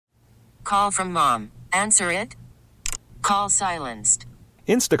Call from mom. Answer it. Call silenced.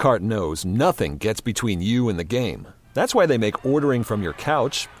 Instacart knows nothing gets between you and the game. That's why they make ordering from your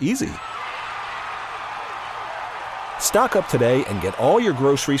couch easy. Stock up today and get all your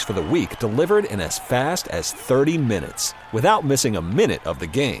groceries for the week delivered in as fast as 30 minutes without missing a minute of the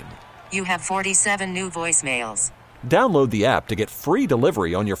game. You have 47 new voicemails. Download the app to get free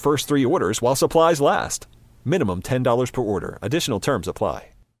delivery on your first 3 orders while supplies last. Minimum $10 per order. Additional terms apply.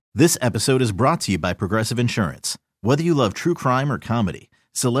 This episode is brought to you by Progressive Insurance. Whether you love true crime or comedy,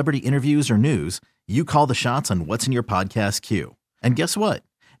 celebrity interviews or news, you call the shots on what's in your podcast queue. And guess what?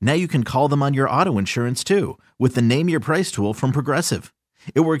 Now you can call them on your auto insurance too with the Name Your Price tool from Progressive.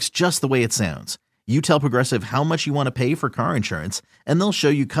 It works just the way it sounds. You tell Progressive how much you want to pay for car insurance, and they'll show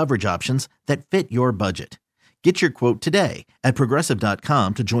you coverage options that fit your budget. Get your quote today at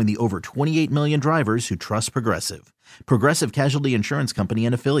Progressive.com to join the over 28 million drivers who trust Progressive. Progressive Casualty Insurance Company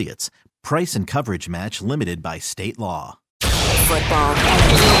and Affiliates. Price and coverage match limited by state law. Football,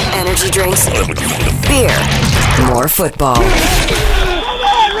 energy drinks, beer, more football.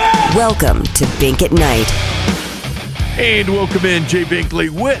 Welcome to Bink at Night. And welcome in Jay Binkley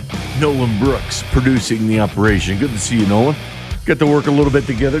with Nolan Brooks producing the operation. Good to see you, Nolan. Got to work a little bit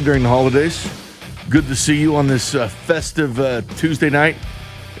together during the holidays. Good to see you on this festive Tuesday night.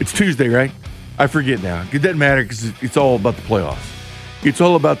 It's Tuesday, right? I forget now. It doesn't matter because it's all about the playoffs. It's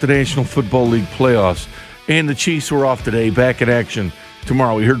all about the National Football League playoffs. And the Chiefs were off today, back in action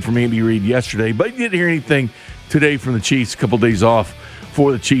tomorrow. We heard from Andy Reid yesterday, but you didn't hear anything today from the Chiefs. A couple days off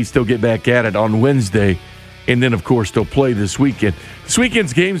for the Chiefs. They'll get back at it on Wednesday. And then, of course, they'll play this weekend. This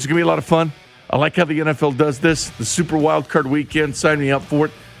weekend's game is going to be a lot of fun. I like how the NFL does this. The Super Wild Card Weekend, sign me up for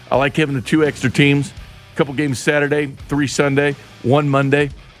it. I like having the 2 extra teams. A couple games Saturday, 3 Sunday, 1 Monday.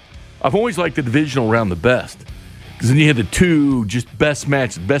 I've always liked the divisional round the best because then you had the 2 just best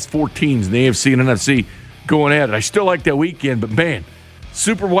matches, best 4 teams in the AFC and NFC going at it. I still like that weekend, but man,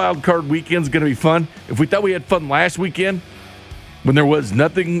 Super Wild Card Weekend's going to be fun. If we thought we had fun last weekend when there was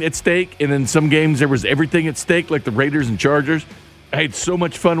nothing at stake and then some games there was everything at stake like the Raiders and Chargers, I had so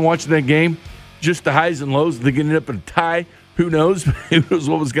much fun watching that game. Just the highs and lows. They ended up in a tie. Who knows? Who knows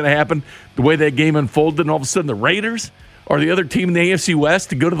what was going to happen the way that game unfolded. And all of a sudden the Raiders are the other team in the AFC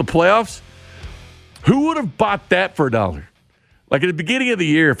West to go to the playoffs. Who would have bought that for $1? Like at the beginning of the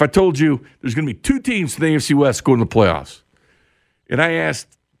year, if I told you there's going to be 2 teams in the AFC West going to the playoffs, and I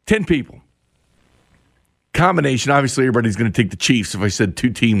asked 10 people, combination, obviously everybody's going to take the Chiefs if I said 2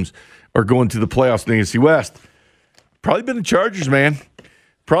 teams are going to the playoffs in the AFC West. Probably been the Chargers, man.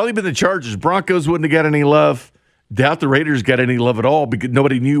 Probably been the Chargers. Broncos wouldn't have got any love. Doubt the Raiders got any love at all because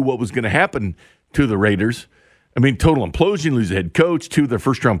nobody knew what was going to happen to the Raiders. I mean, total implosion, lose a head coach, 2 of their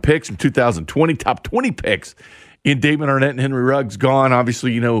first-round picks in 2020, top 20 picks in Damon Arnett and Henry Ruggs gone.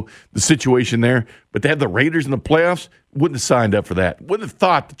 Obviously, you know, the situation there. But they had the Raiders in the playoffs. Wouldn't have signed up for that. Wouldn't have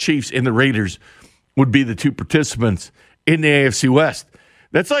thought the Chiefs and the Raiders would be the 2 participants in the AFC West.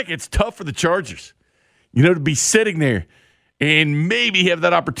 That's like it's tough for the Chargers, you know, to be sitting there and maybe have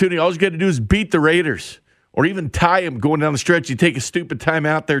that opportunity. All you got to do is beat the Raiders or even tie them going down the stretch. You take a stupid time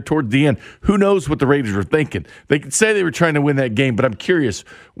out there toward the end. Who knows what the Raiders were thinking? They could say they were trying to win that game, but I'm curious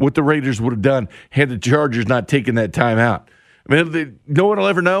what the Raiders would have done had the Chargers not taken that time out. I mean, no one will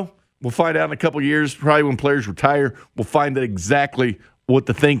ever know. We'll find out in a couple of years, probably when players retire. We'll find out exactly what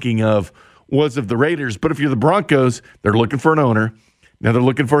the thinking of was of the Raiders. But if you're the Broncos, they're looking for an owner. Now they're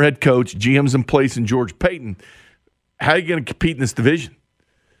looking for a head coach. GM's in place in George Payton. How are you going to compete in this division?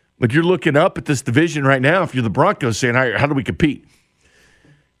 Like, you're looking up at this division right now, if you're the Broncos, saying, how do we compete?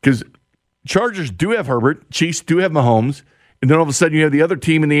 Because Chargers do have Herbert, Chiefs do have Mahomes, and then all of a sudden you have the other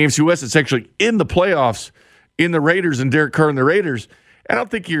team in the AFC West that's actually in the playoffs in the Raiders and Derek Carr and the Raiders. I don't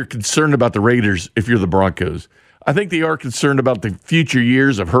think you're concerned about the Raiders if you're the Broncos. I think they are concerned about the future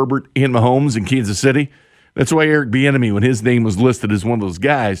years of Herbert and Mahomes in Kansas City. That's why Eric Bieniemy, when his name was listed as one of those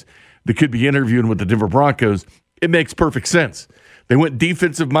guys that could be interviewing with the Denver Broncos, it makes perfect sense. They went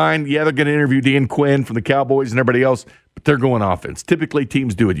defensive mind. Yeah, they're going to interview Dan Quinn from the Cowboys and everybody else, but they're going offense. Typically,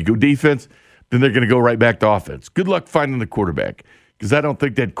 teams do it. You go defense, then they're going to go right back to offense. Good luck finding the quarterback because I don't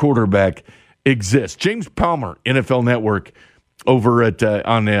think that quarterback exists. James Palmer, NFL Network, over at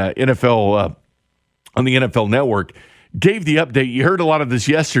on the NFL Network, gave the update. You heard a lot of this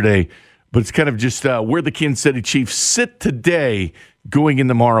yesterday, but it's kind of just where the Kansas City Chiefs sit today going in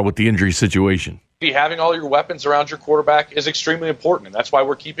tomorrow with the injury situation. Having all your weapons around your quarterback is extremely important, and that's why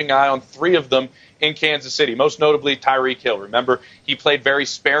we're keeping an eye on 3 of them in Kansas City, most notably Tyreek Hill. Remember, he played very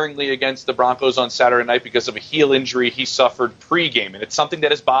sparingly against the Broncos on Saturday night because of a heel injury he suffered pregame, and it's something that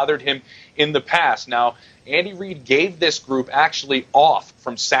has bothered him in the past. Now, Andy Reid gave this group actually off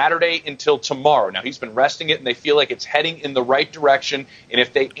from Saturday until tomorrow. Now, he's been resting it, and they feel like it's heading in the right direction, and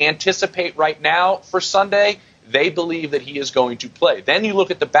if they anticipate right now for Sunday, they believe that he is going to play. Then you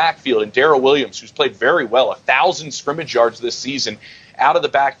look at the backfield and Darrell Williams, who's played very well, 1,000 scrimmage yards this season, out of the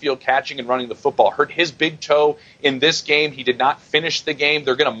backfield, catching and running the football. Hurt his big toe in this game. He did not finish the game.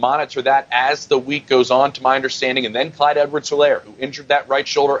 They're going to monitor that as the week goes on, to my understanding. And then Clyde Edwards-Helaire, who injured that right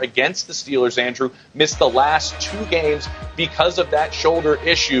shoulder against the Steelers, Andrew, missed the last 2 games because of that shoulder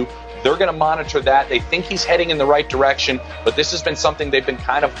issue. They're going to monitor that. They think he's heading in the right direction, but this has been something they've been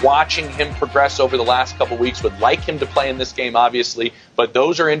kind of watching him progress over the last couple weeks. Would like him to play in this game, obviously, but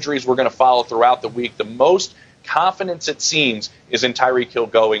those are injuries we're going to follow throughout the week. The most confidence, it seems, is in Tyreek Hill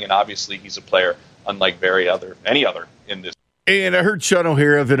going, and obviously he's a player unlike any other in this. And I heard Sean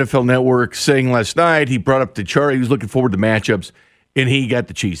O'Hara of NFL Network saying last night, he brought up the chart, he was looking forward to matchups, and he got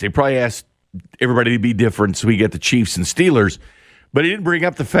the Chiefs. They probably asked everybody to be different, so he got the Chiefs and Steelers. But he didn't bring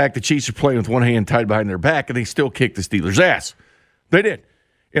up the fact the Chiefs are playing with one hand tied behind their back, and they still kicked the Steelers' ass. They did.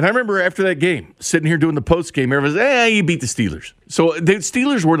 And I remember after that game, sitting here doing the post game, everybody said, you beat the Steelers. So the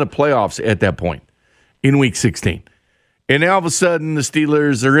Steelers were in the playoffs at that point in Week 16. And now all of a sudden, the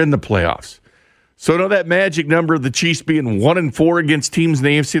Steelers are in the playoffs. So know that magic number of the Chiefs being 1-4 against teams in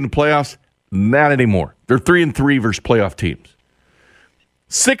the AFC in the playoffs? Not anymore. They're 3-3 versus playoff teams.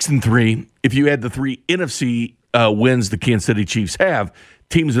 6-3 if you add the 3 NFC wins the Kansas City Chiefs have,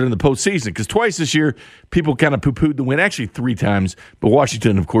 teams that are in the postseason. Because twice this year, people kind of poo-pooed the win. Actually, 3 times. But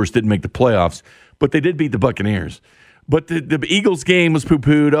Washington, of course, didn't make the playoffs. But they did beat the Buccaneers. But the Eagles game was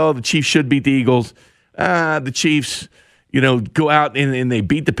poo-pooed. Oh, the Chiefs should beat the Eagles. The Chiefs, go out and they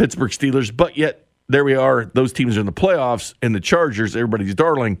beat the Pittsburgh Steelers. But yet, there we are. Those teams are in the playoffs. And the Chargers, everybody's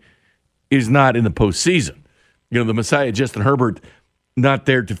darling, is not in the postseason. The Messiah, Justin Herbert, not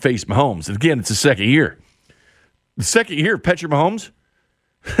there to face Mahomes. And again, it's the second year. The second year of Patrick Mahomes,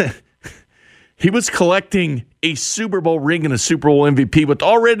 he was collecting a Super Bowl ring and a Super Bowl MVP with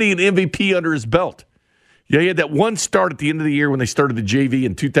already an MVP under his belt. Yeah, he had that one start at the end of the year when they started the JV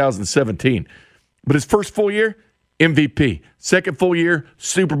in 2017. But his first full year, MVP. Second full year,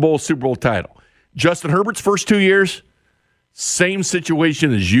 Super Bowl title. Justin Herbert's first 2 years, same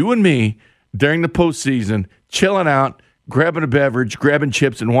situation as you and me during the postseason, chilling out, grabbing a beverage, grabbing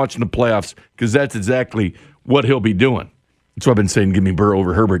chips, and watching the playoffs, because that's exactly what he'll be doing. That's why I've been saying give me Burrow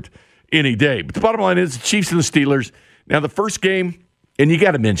over Herbert any day. But the bottom line is the Chiefs and the Steelers. Now, the first game, and you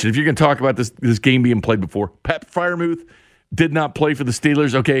got to mention, if you're going to talk about this game being played before, Pat Freiermuth did not play for the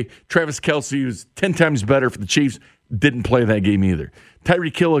Steelers. Okay, Travis Kelce, who's 10 times better for the Chiefs, didn't play that game either.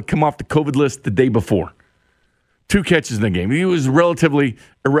 Tyreek Hill had come off the COVID list the day before. 2 catches in the game. He was relatively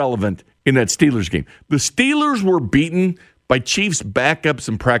irrelevant in that Steelers game. The Steelers were beaten by Chiefs backups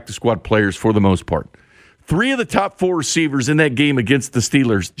and practice squad players for the most part. 3 of the top 4 receivers in that game against the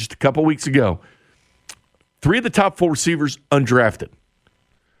Steelers just a couple weeks ago, 3 of the top 4 receivers undrafted.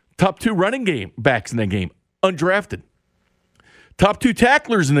 Top 2 running game backs in that game, undrafted. Top 2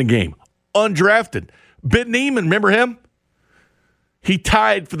 tacklers in the game, undrafted. Ben Neiman, remember him? He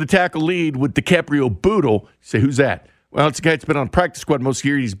tied for the tackle lead with DiCaprio Boodle. You say, who's that? Well, it's a guy that's been on the practice squad most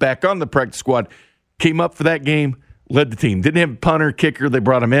year. He's back on the practice squad. Came up for that game, led the team. Didn't have a punter, kicker. They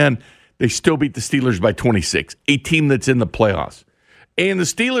brought him in. They still beat the Steelers by 26, a team that's in the playoffs. And the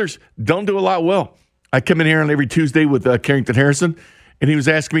Steelers don't do a lot well. I come in here on every Tuesday with Carrington Harrison, and he was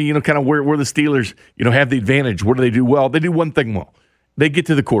asking me, kind of where the Steelers, have the advantage. What do they do well? They do one thing well. They get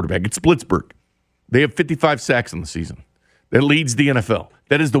to the quarterback. It's Blitzburg. They have 55 sacks in the season. That leads the NFL.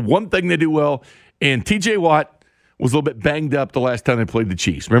 That is the one thing they do well. And T.J. Watt was a little bit banged up the last time they played the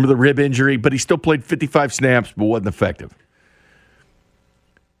Chiefs. Remember the rib injury? But he still played 55 snaps, but wasn't effective.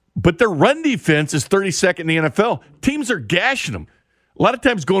 But their run defense is 32nd in the NFL. Teams are gashing them. A lot of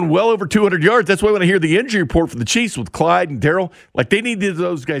times going well over 200 yards. That's why when I hear the injury report for the Chiefs with Clyde and Darrell, they need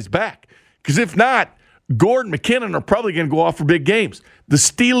those guys back. Because if not, Gordon, McKinnon are probably going to go off for big games. The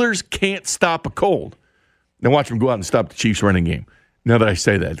Steelers can't stop a cold. Now watch them go out and stop the Chiefs running game. Now that I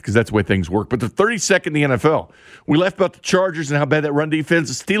say that, because that's the way things work. But they're 32nd in the NFL. We left about the Chargers and how bad that run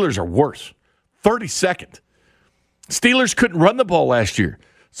defense. The Steelers are worse. 32nd. Steelers couldn't run the ball last year.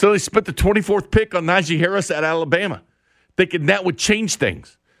 So they spent the 24th pick on Najee Harris at Alabama, thinking that would change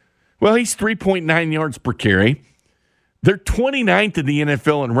things. Well, he's 3.9 yards per carry. They're 29th in the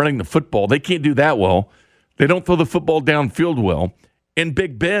NFL in running the football. They can't do that well. They don't throw the football downfield well. and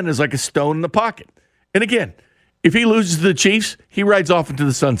Big Ben is like a stone in the pocket. And again, if he loses to the Chiefs, he rides off into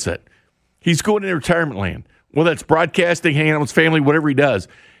the sunset. He's going into retirement land. Whether that's broadcasting, hanging out with his family, whatever he does,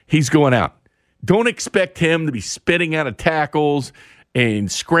 he's going out. Don't expect him to be spitting out of tackles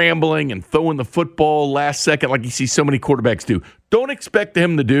and scrambling and throwing the football last second like you see so many quarterbacks do. Don't expect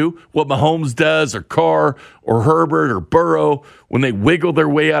him to do what Mahomes does or Carr or Herbert or Burrow when they wiggle their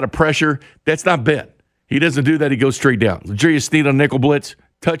way out of pressure. That's not Ben. He doesn't do that. He goes straight down. L'Jarius Sneed on nickel blitz,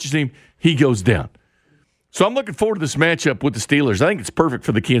 touches him, he goes down. So I'm looking forward to this matchup with the Steelers. I think it's perfect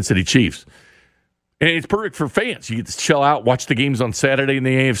for the Kansas City Chiefs. And it's perfect for fans. You get to chill out, watch the games on Saturday in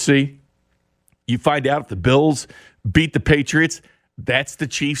the AFC. You find out if the Bills beat the Patriots. That's the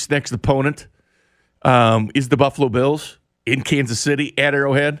Chiefs' next opponent, is the Buffalo Bills in Kansas City at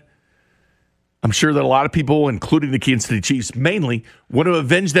Arrowhead. I'm sure that a lot of people, including the Kansas City Chiefs mainly, want to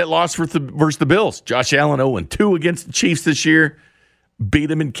avenge that loss versus the Bills. Josh Allen 0-2 against the Chiefs this year. Beat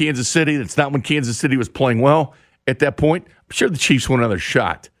them in Kansas City. That's not when Kansas City was playing well at that point. I'm sure the Chiefs want another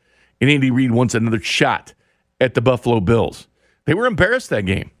shot. And Andy Reid wants another shot at the Buffalo Bills. They were embarrassed that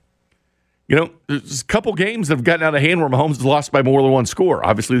game. You know, there's a couple games that have gotten out of hand where Mahomes has lost by more than one score.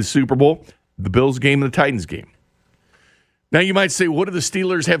 Obviously, the Super Bowl, the Bills game, and the Titans game. Now, you might say, what do the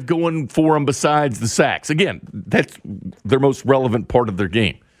Steelers have going for them besides the sacks? Again, that's their most relevant part of their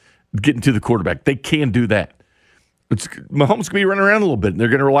game, getting to the quarterback. They can do that. Mahomes going to be running around a little bit, and they're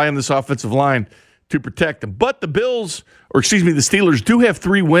going to rely on this offensive line to protect them. But the Steelers do have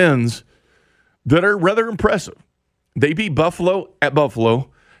 3 wins that are rather impressive. They beat Buffalo at Buffalo.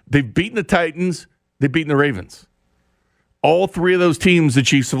 They've beaten the Titans. They've beaten the Ravens. All 3 of those teams the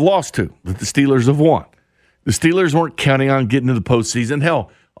Chiefs have lost to, that the Steelers have won. The Steelers weren't counting on getting to the postseason. Hell,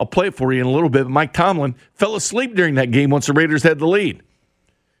 I'll play it for you in a little bit. Mike Tomlin fell asleep during that game once the Raiders had the lead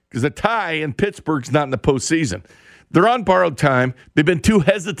because a tie in Pittsburgh's not in the postseason. They're on borrowed time. They've been too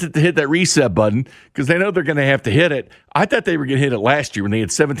hesitant to hit that reset button because they know they're going to have to hit it. I thought they were going to hit it last year when they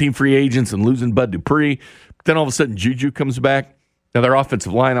had 17 free agents and losing Bud Dupree. But then all of a sudden, Juju comes back. Now, their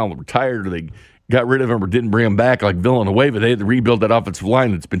offensive line all retired or they got rid of him or didn't bring him back like Villanueva. They had to rebuild that offensive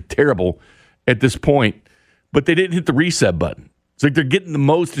line that's been terrible at this point. But they didn't hit the reset button. It's like they're getting the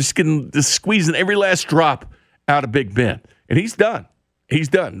most, just squeezing every last drop out of Big Ben. And he's done. He's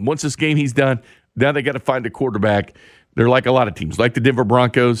done. Once this game, he's done. Now they got to find a quarterback. They're like a lot of teams, like the Denver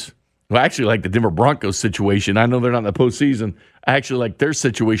Broncos. Well, I actually like the Denver Broncos situation. I know they're not in the postseason. I actually like their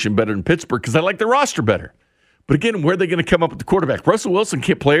situation better than Pittsburgh because I like their roster better. But again, where are they going to come up with the quarterback? Russell Wilson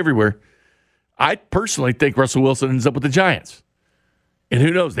can't play everywhere. I personally think Russell Wilson ends up with the Giants. And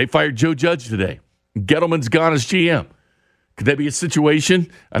who knows? They fired Joe Judge today. Gettleman's gone as GM. Could that be a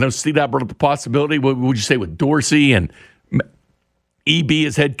situation? I know Steve brought up the possibility. What would you say with Dorsey and EB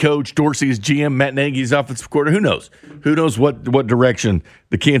as head coach, Dorsey as GM, Matt Nagy as offensive coordinator? Who knows? Who knows what direction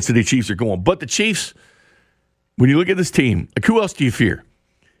the Kansas City Chiefs are going? But the Chiefs, when you look at this team, like who else do you fear?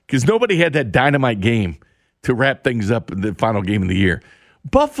 Because nobody had that dynamite game to wrap things up in the final game of the year.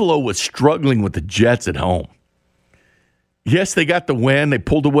 Buffalo was struggling with the Jets at home. Yes, they got the win. They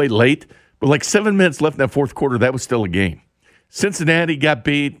pulled away late. But like 7 minutes left in that fourth quarter, that was still a game. Cincinnati got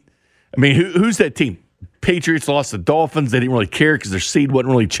beat. I mean, who's that team? Patriots lost the Dolphins. They didn't really care because their seed wasn't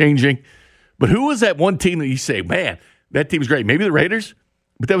really changing. But who was that one team that you say, man, that team's great? Maybe the Raiders?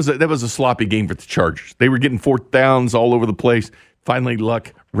 But that was a sloppy game for the Chargers. They were getting fourth downs all over the place. Finally,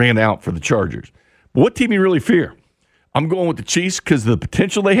 luck ran out for the Chargers. But what team do you really fear? I'm going with the Chiefs because of the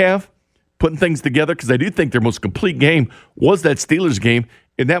potential they have, putting things together, because I do think their most complete game was that Steelers game,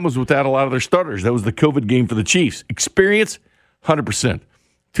 and that was without a lot of their starters. That was the COVID game for the Chiefs. Experience, 100%.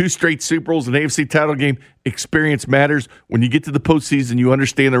 2 straight Super Bowls, an AFC title game. Experience matters. When you get to the postseason, you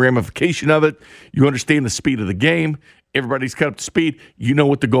understand the ramification of it. You understand the speed of the game. Everybody's cut up to speed. You know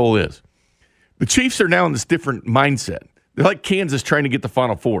what the goal is. The Chiefs are now in this different mindset. They're like Kansas trying to get the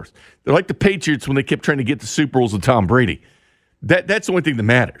Final Fours. They're like the Patriots when they kept trying to get the Super Bowls with Tom Brady. That's the only thing that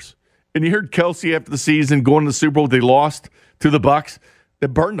matters. And you heard Kelsey after the season going to the Super Bowl. They lost to the Bucs. That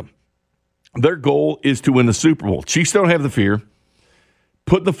burned them. Their goal is to win the Super Bowl. Chiefs don't have the fear.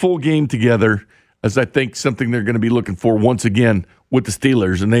 Put the full game together as I think something they're going to be looking for once again with the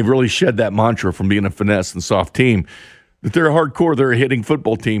Steelers. And they've really shed that mantra from being a finesse and soft team. That they're a hardcore, they're a hitting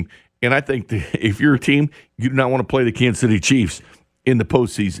football team. And I think that if you're a team, you do not want to play the Kansas City Chiefs in the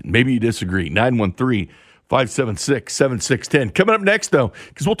postseason. Maybe you disagree. 913-576-7610. Coming up next, though,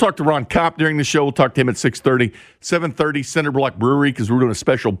 because we'll talk to Ron Kopp during the show. We'll talk to him at 6:30. 7:30, Center Block Brewery, because we're doing a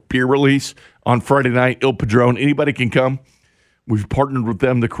special beer release on Friday night. Il Padron. Anybody can come. We've partnered with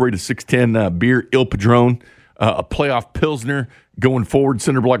them to create a 610 beer, Il Padron, a playoff Pilsner going forward.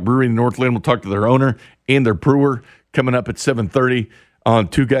 Center Block Brewery in Northland. We'll talk to their owner and their brewer. coming up at 7:30 on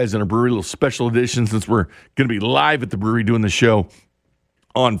Two Guys in a Brewery, a little special edition since we're going to be live at the brewery doing the show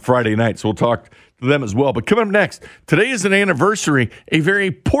on Friday night. So we'll talk to them as well. But coming up next, today is an anniversary, a very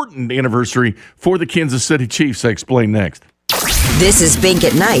important anniversary for the Kansas City Chiefs. I explain next. This is Bink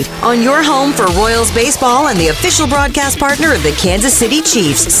at Night on your home for Royals baseball and the official broadcast partner of the Kansas City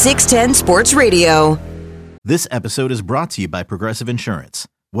Chiefs, 610 Sports Radio. This episode is brought to you by Progressive Insurance.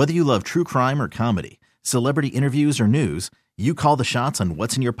 Whether you love true crime or comedy, celebrity interviews or news, you call the shots on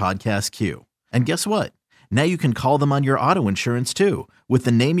what's in your podcast queue. And guess what? Now you can call them on your auto insurance too with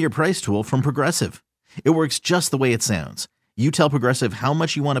the Name Your Price tool from Progressive. It works just the way it sounds. You tell Progressive how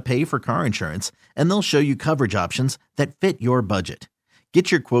much you want to pay for car insurance, and they'll show you coverage options that fit your budget.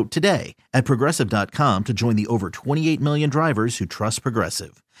 Get your quote today at Progressive.com to join the over 28 million drivers who trust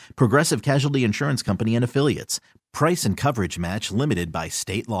Progressive. Progressive Casualty Insurance Company and Affiliates. Price and coverage match limited by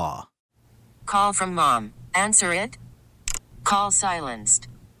state law. Call from mom. Answer it. Call silenced.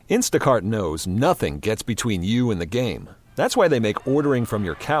 Instacart knows nothing gets between you and the game. That's why they make ordering from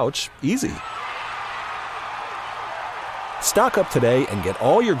your couch easy. Stock up today and get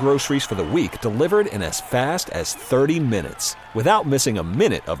all your groceries for the week delivered in as fast as 30 minutes without missing a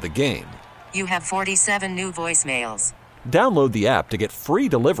minute of the game. You have 47 new voicemails. Download the app to get free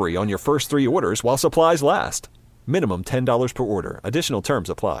delivery on your first 3 orders while supplies last. Minimum $10 per order. Additional terms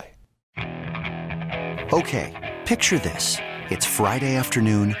apply. Okay, picture this. It's Friday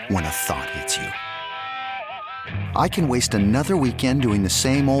afternoon when a thought hits you. I can waste another weekend doing the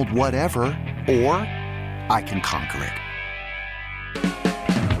same old whatever, or I can conquer it.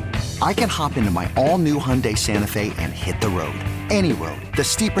 I can hop into my all-new Hyundai Santa Fe and hit the road. Any road. The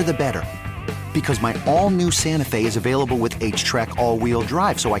steeper, the better. Because my all-new Santa Fe is available with H-Track all-wheel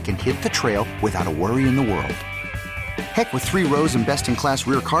drive, so I can hit the trail without a worry in the world. Heck, with 3 rows and best-in-class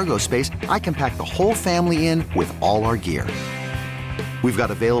rear cargo space, I can pack the whole family in with all our gear. We've got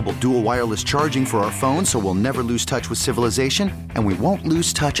available dual wireless charging for our phones, so we'll never lose touch with civilization, and we won't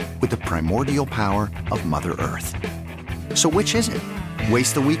lose touch with the primordial power of Mother Earth. So which is it?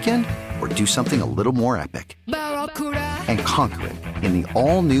 Waste the weekend or do something a little more epic? And conquer it in the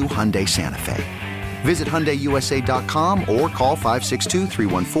all-new Hyundai Santa Fe. Visit HyundaiUSA.com or call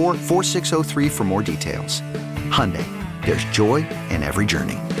 562-314-4603 for more details. Hyundai, there's joy in every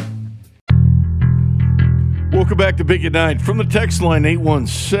journey. Welcome back to Bink at Night. From the text line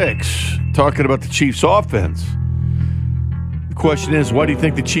 816, talking about the Chiefs' offense. The question is, why do you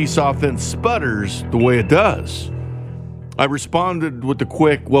think the Chiefs' offense sputters the way it does? I responded with the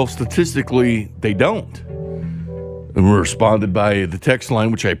quick, well, statistically, they don't. And we responded by the text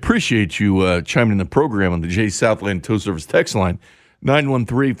line, which I appreciate you chiming in the program on the J Southland Tow Service text line,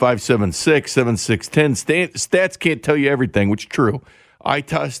 913-576-7610. Stats can't tell you everything, which is true. Eye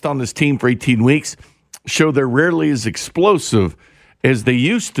test on this team for 18 weeks show they're rarely as explosive as they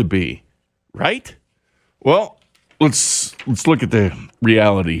used to be, right? Well, let's look at the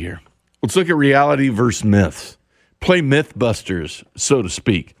reality here. Let's look at reality versus myths. Play Mythbusters, so to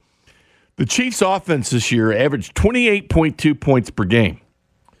speak. The Chiefs' offense this year averaged 28.2 points per game.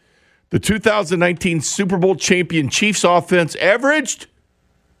 The 2019 Super Bowl champion Chiefs' offense averaged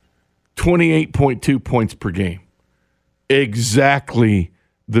 28.2 points per game. Exactly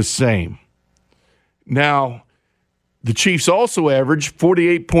the same. Now, the Chiefs also averaged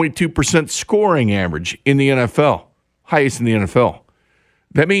 48.2% scoring average in the NFL, highest in the NFL.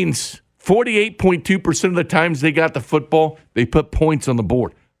 That means 48.2% of the times they got the football, they put points on the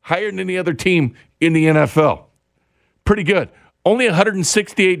board. Higher than any other team in the NFL. Pretty good. Only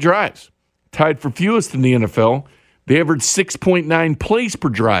 168 drives. Tied for fewest in the NFL. They averaged 6.9 plays per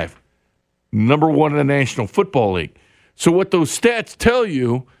drive. Number 1 in the National Football League. So what those stats tell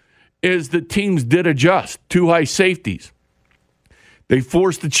you is that teams did adjust. 2 high safeties. They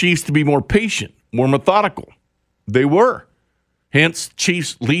forced the Chiefs to be more patient, more methodical. They were. Hence,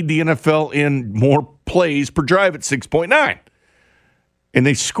 Chiefs lead the NFL in more plays per drive at 6.9. And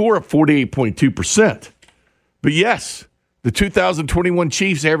they score at 48.2%. But yes, the 2021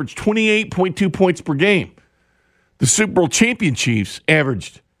 Chiefs averaged 28.2 points per game. The Super Bowl champion Chiefs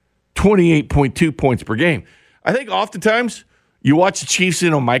averaged 28.2 points per game. I think oftentimes you watch the Chiefs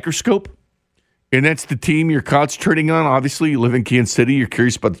in a microscope, and that's the team you're concentrating on. Obviously, you live in Kansas City. You're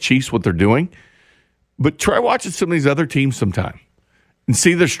curious about the Chiefs, what they're doing. But try watching some of these other teams sometime and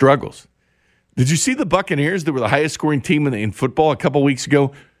see their struggles. Did you see the Buccaneers, that were the highest scoring team in football a couple weeks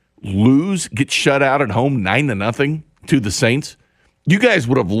ago, get shut out at home 9-0 to the Saints? You guys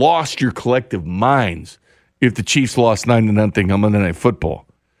would have lost your collective minds if the Chiefs lost 9-0 on Monday Night Football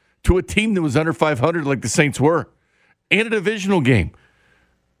to a team that was under 500 like the Saints were, and a divisional game.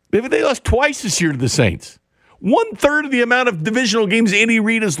 Maybe they lost twice this year to the Saints. 1/3 of the amount of divisional games Andy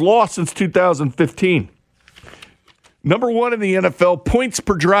Reid has lost since 2015. Number 1 in the NFL, points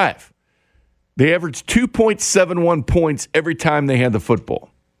per drive. They averaged 2.71 points every time they had the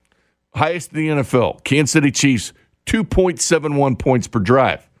football. Highest in the NFL. Kansas City Chiefs, 2.71 points per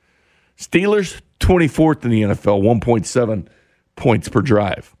drive. Steelers, 24th in the NFL, 1.7 points per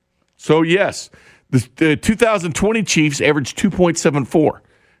drive. So, yes, the 2020 Chiefs averaged 2.74.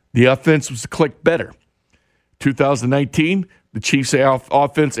 The offense was a click better. 2019, the Chiefs'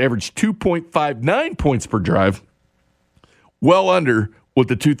 offense averaged 2.59 points per drive, well under what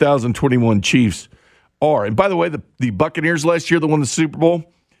the 2021 Chiefs are. And by the way, the Buccaneers last year that won the Super Bowl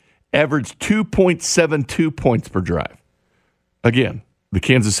averaged 2.72 points per drive. Again, the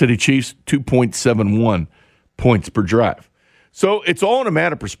Kansas City Chiefs, 2.71 points per drive. So it's all in a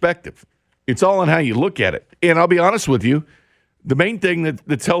matter of perspective. It's all on how you look at it. And I'll be honest with you, the main thing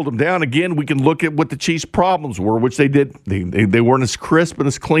that's held them down, again, we can look at what the Chiefs' problems were, which they did. They weren't as crisp and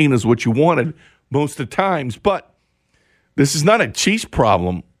as clean as what you wanted most of the times. But this is not a Chiefs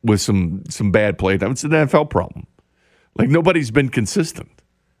problem with some bad play. It's an NFL problem. Like, nobody's been consistent,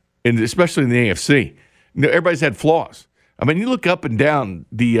 and especially in the AFC. You know, everybody's had flaws. I mean, you look up and down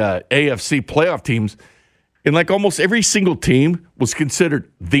the AFC playoff teams, and like almost every single team was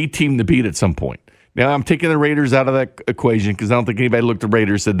considered the team to beat at some point. Now, I'm taking the Raiders out of that equation because I don't think anybody looked at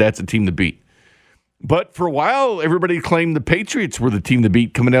Raiders and said that's a team to beat. But for a while, everybody claimed the Patriots were the team to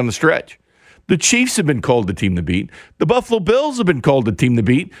beat coming down the stretch. The Chiefs have been called the team to beat. The Buffalo Bills have been called the team to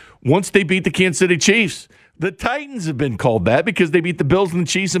beat once they beat the Kansas City Chiefs. The Titans have been called that because they beat the Bills and the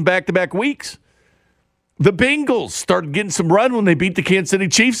Chiefs in back-to-back weeks. The Bengals started getting some run when they beat the Kansas City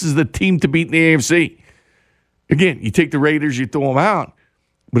Chiefs as the team to beat in the AFC. Again, you take the Raiders, you throw them out,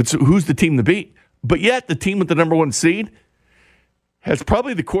 but it's who's the team to beat? But yet, the team with the number 1 seed has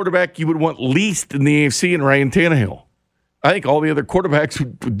probably the quarterback you would want least in the AFC in Ryan Tannehill. I think all the other quarterbacks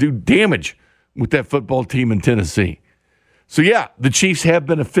would do damage with that football team in Tennessee. So, yeah, the Chiefs have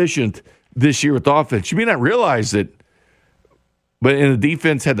been efficient this year with offense. You may not realize it, but in the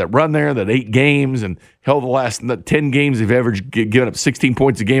defense had that run there, that 8 games, and held the last 10 games they've averaged giving up 16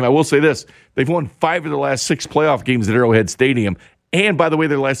 points a game. I will say this, they've won 5 of the last 6 playoff games at Arrowhead Stadium. And, by the way,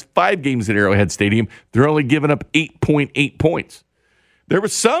 their last 5 games at Arrowhead Stadium, they're only giving up 8.8 points. There were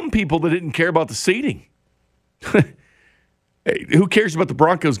some people that didn't care about the seeding. Hey, who cares about the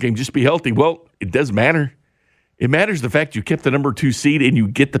Broncos game? Just be healthy. Well, it does matter. It matters the fact you kept the number 2 seed and you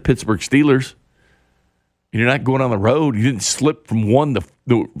get the Pittsburgh Steelers. And you're not going on the road. You didn't slip from 1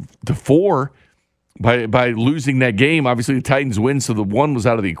 to 4 by losing that game. Obviously, the Titans win, so the 1 was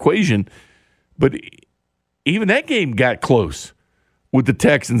out of the equation. But even that game got close with the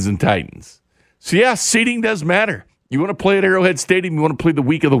Texans and Titans. So, yeah, seeding does matter. You want to play at Arrowhead Stadium, you want to play the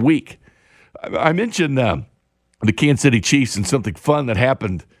week of the week. I mentioned the Kansas City Chiefs and something fun that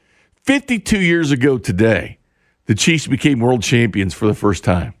happened 52 years ago today. The Chiefs became world champions for the first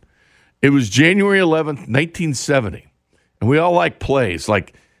time. It was January 11th, 1970. And we all like plays,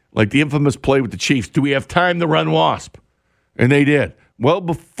 like the infamous play with the Chiefs. Do we have time to run Wasp? And they did. Well,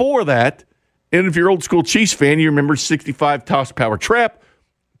 before that, and if you're an old school Chiefs fan, you remember 65 toss power trap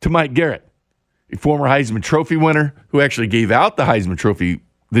to Mike Garrett, a former Heisman Trophy winner who actually gave out the Heisman Trophy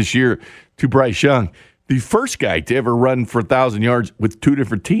this year to Bryce Young, the first guy to ever run for 1,000 yards with 2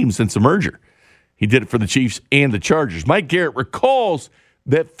 different teams since the merger. He did it for the Chiefs and the Chargers. Mike Garrett recalls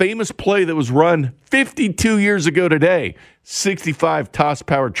that famous play that was run 52 years ago today, 65 toss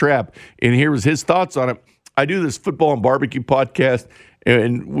power trap. And here was his thoughts on it. I do this football and barbecue podcast,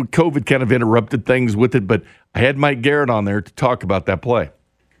 and COVID kind of interrupted things with it, but I had Mike Garrett on there to talk about that play.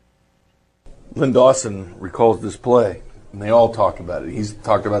 Lynn Dawson recalls this play, and they all talk about it. He's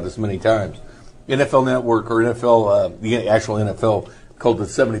talked about this many times. NFL Network, or NFL, the actual NFL, called it the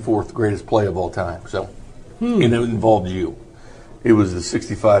 74th greatest play of all time. So, and it involved you. It was the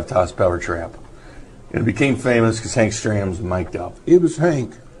 65 toss power trap. And it became famous because Hank Stram's mic'd up. It was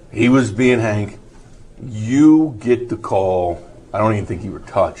Hank. He was being Hank. You get the call. I don't even think you were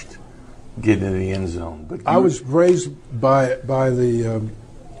touched getting into the end zone. But I was raised by the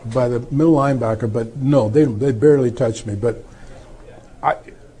middle linebacker, but no, they barely touched me. But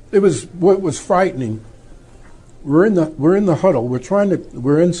it was what was frightening. We're in the huddle.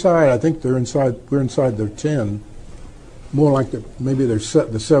 We're inside. I think they're inside. We're inside their 10, more like maybe the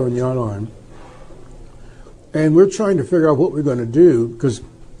 7-yard line. And we're trying to figure out what we're going to do because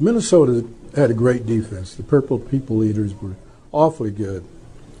Minnesota had a great defense. The Purple People Eaters were awfully good.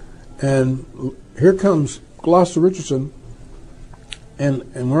 And here comes Gloucester Richardson,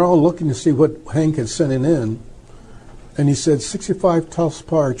 and we're all looking to see what Hank had sent it in. And he said, 65 toss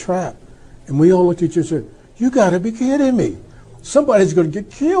power trap. And we all looked at each other and said, you got to be kidding me. Somebody's going to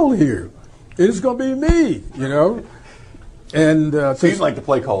get killed here. It's going to be me, you know. And so you didn't like the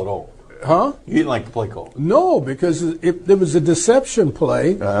play call at all? Huh? You didn't like the play call? No, because there was a deception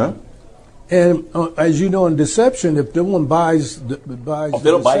play. Uh-huh. And as you know, in deception, if no one buys if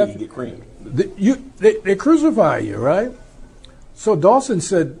they don't buy you, you get creamed. They crucify you, right? So Dawson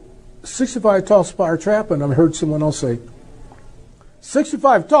said, 65 toss power trap, and I heard someone else say,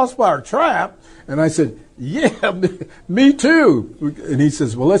 65 toss power trap? And I said, yeah, me too. And he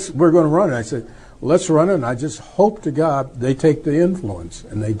says, well, we're going to run it. I said, well, let's run it, and I just hope to God they take the influence,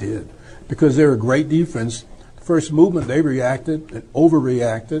 and they did. Because they're a great defense. First movement, they reacted and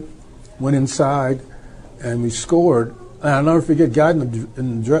overreacted, went inside, and we scored. And I'll never forget, got in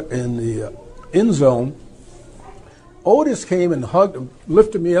the end zone. Otis came and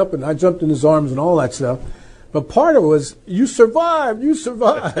lifted me up, and I jumped in his arms and all that stuff. But part of it was, you survived.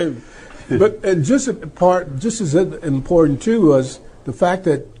 But just as important too was the fact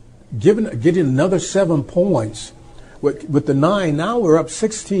that getting another 7 points with the 9. Now we're up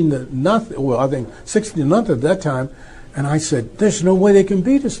 16-0. Well, I think 16-0 at that time. And I said, "There's no way they can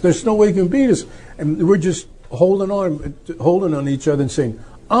beat us. There's no way they can beat us." And we're just holding on each other and saying,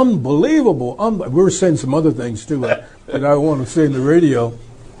 "Unbelievable!" We were saying some other things too that I want to say in the radio.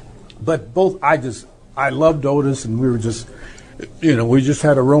 But I loved Otis, and we were just, we just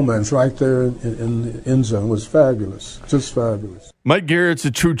had a romance right there in the end zone. It was fabulous, just fabulous. Mike Garrett's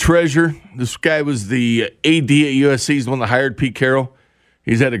a true treasure. This guy was the AD at USC. He's the one that hired Pete Carroll.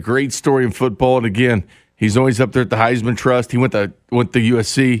 He's had a great story in football, and again, he's always up there at the Heisman Trust. He went to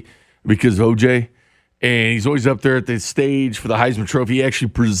USC because of OJ, and he's always up there at the stage for the Heisman Trophy. He actually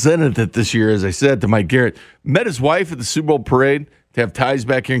presented it this year, as I said, to Mike Garrett. Met his wife at the Super Bowl parade to have ties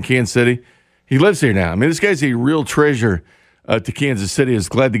back here in Kansas City. He lives here now. I mean, this guy's a real treasure to Kansas City. I was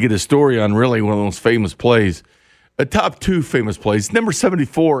glad to get his story on really one of the most famous plays. Top 2 famous plays. Number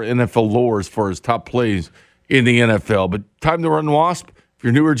 74 NFL lore as far as top plays in the NFL. But time to run Wasp. If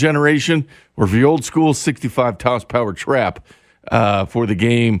you're newer generation or if you're old school, 65 toss power trap for the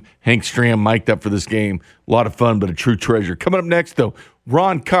game. Hank Stram mic'd up for this game. A lot of fun, but a true treasure. Coming up next, though,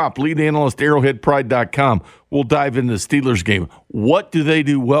 Ron Kopp, lead analyst, arrowheadpride.com. We'll dive into the Steelers game. What do they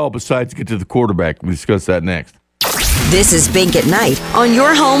do well besides get to the quarterback? We'll discuss that next. This is Bink at Night on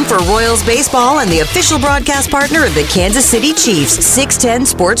your home for Royals baseball and the official broadcast partner of the Kansas City Chiefs, 610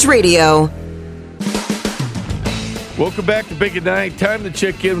 Sports Radio. Welcome back to Bink at Night. Time to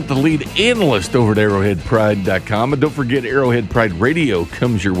check in with the lead analyst over at arrowheadpride.com. And don't forget, Arrowhead Pride Radio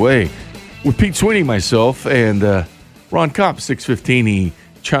comes your way with Pete Sweeney, myself, and Ron Kopp, 6:15. He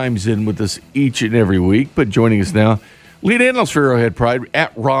chimes in with us each and every week. But joining us now, lead analyst for Arrowhead Pride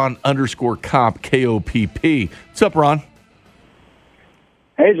at Ron_Kopp, K-O-P-P. What's up, Ron?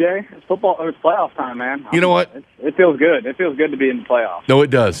 Hey, Jay. It's football. It's playoff time, man. You know what? It feels good. It feels good to be in the playoffs. No, it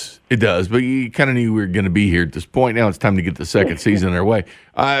does. It does. But you kind of knew we were going to be here at this point. Now it's time to get the second season underway.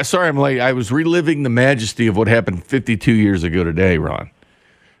 Sorry I'm late. I was reliving the majesty of what happened 52 years ago today, Ron.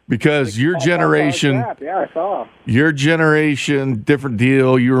 Because your generation, I saw. Your generation, different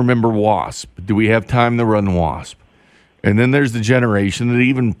deal. You remember Wasp. Do we have time to run Wasp? And then there's the generation that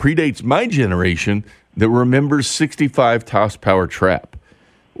even predates my generation that remembers 65 toss power trap.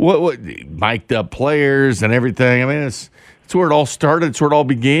 What mic'd up players and everything. I mean, it's where it all started. It's where it all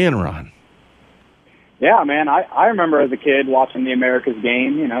began, Ron. Yeah, man. I remember as a kid watching the America's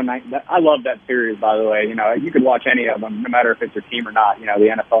Game. I love that series, by the way. You could watch any of them, no matter if it's your team or not. The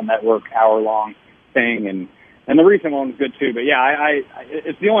NFL Network hour-long thing, and the recent one was good too. But yeah,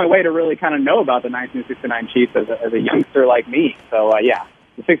 it's the only way to really kind of know about the 1969 Chiefs as a youngster like me. So yeah,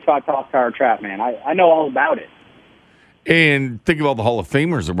 the 65 toss power trap, man. I know all about it. And think of all the Hall of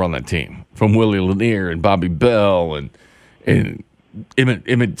Famers that were on that team, from Willie Lanier and Bobby Bell and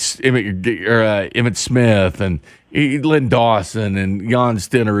Emmett Smith and Lynn Dawson and Jan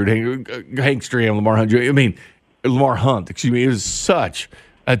Stenerud, Hank Stram, Lamar Hunt. Excuse me. It was such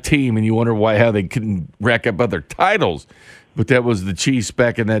a team, and you wonder how they couldn't rack up other titles. But that was the Chiefs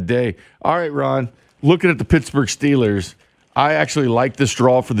back in that day. All right, Ron, looking at the Pittsburgh Steelers, I actually like this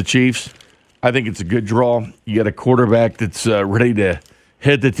draw for the Chiefs. I think it's a good draw. You got a quarterback that's ready to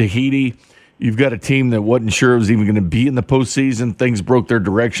head to Tahiti. You've got a team that wasn't sure it was even going to be in the postseason. Things broke their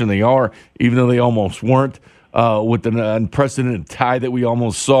direction. They are, even though they almost weren't, with an unprecedented tie that we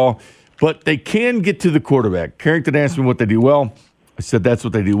almost saw. But they can get to the quarterback. Carrington asked me what they do well. I said that's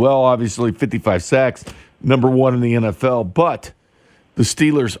what they do well. Obviously, 55 sacks, number 1 in the NFL. But the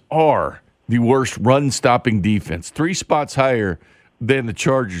Steelers are the worst run-stopping defense. 3 spots higher than the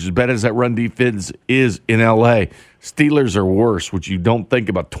Chargers, as bad as that run defense is in L.A. Steelers are worse, which you don't think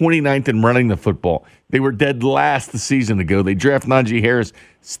about. 29th in running the football. They were dead last the season ago. They draft Najee Harris,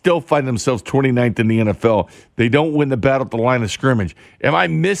 still find themselves 29th in the NFL. They don't win the battle at the line of scrimmage. Am I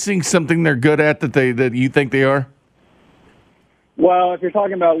missing something they're good at that you think they are? Well, if you're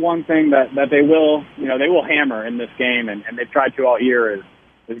talking about one thing that they will, they will hammer in this game, and they've tried to all year,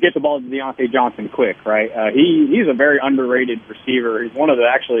 is get the ball to Deontay Johnson quick, right? He's a very underrated receiver. He's one of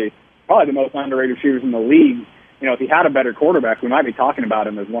probably the most underrated receivers in the league. If he had a better quarterback, we might be talking about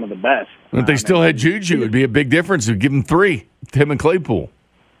him as one of the best. If they still had Juju, it'd be a big difference. It'd give him 3, him and Claypool.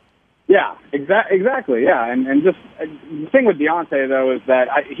 Yeah, exactly. Yeah, and just the thing with Deontay though is that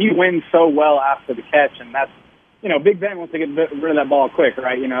he wins so well after the catch, and that's Big Ben wants to get rid of that ball quick,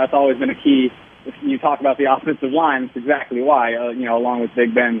 right? That's always been a key. If you talk about the offensive line, that's exactly why. Along with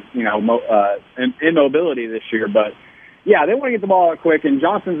Big Ben's immobility this year, but yeah, they want to get the ball out quick, and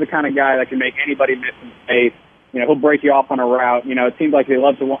Johnson's the kind of guy that can make anybody miss in space. He'll break you off on a route. It seems like they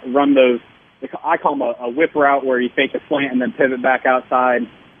love to run those. I call them a whip route where you fake a slant and then pivot back outside.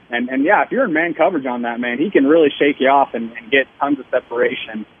 And yeah, if you're in man coverage on that, man, he can really shake you off and get tons of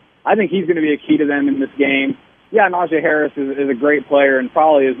separation. I think he's going to be a key to them in this game. Yeah, Najee Harris is a great player and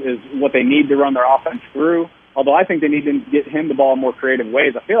probably is what they need to run their offense through. Although I think they need to get him the ball in more creative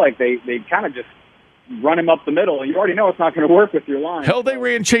ways. I feel like they kind of just run him up the middle. You already know it's not going to work with your line. Hell, they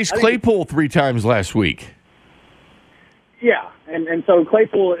ran Chase Claypool 3 times last week. Yeah, and so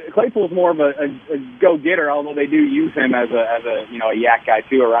Claypool's more of a go-getter, although they do use him as a yak guy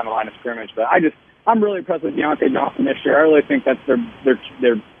too around the line of scrimmage. But I'm really impressed with Deontay Johnson this year. I really think that's their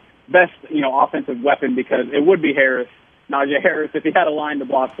best offensive weapon, because it would be Najee Harris, if he had a line to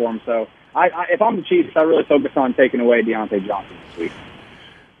block for him. So if I'm the Chiefs, I really focus on taking away Deontay Johnson this week.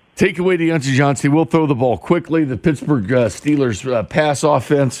 Take away Deontay Johnson. We'll throw the ball quickly. The Pittsburgh Steelers pass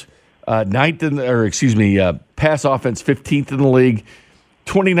offense. Pass offense 15th in the league,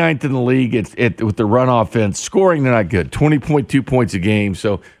 29th in the league with the run offense. Scoring, they're not good, 20.2 points a game,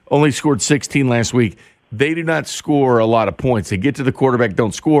 so only scored 16 last week. They do not score a lot of points. They get to the quarterback,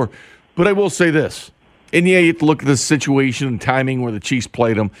 don't score. But I will say this, and yeah, you have to look at the situation and timing where the Chiefs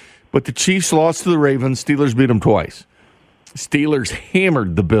played them, but the Chiefs lost to the Ravens. Steelers beat them twice. Steelers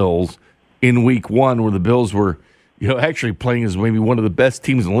hammered the Bills in week 1, where the Bills were actually playing as maybe one of the best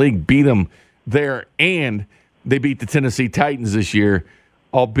teams in the league, beat them there, and they beat the Tennessee Titans this year,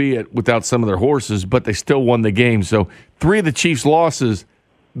 albeit without some of their horses, but they still won the game. So 3 of the Chiefs' losses,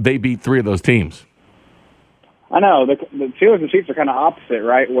 they beat 3 of those teams. I know. The Steelers and Chiefs are kind of opposite,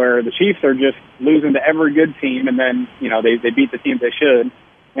 right, where the Chiefs are just losing to every good team, and then, they beat the teams they should.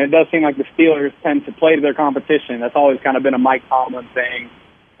 And it does seem like the Steelers tend to play to their competition. That's always kind of been a Mike Tomlin thing.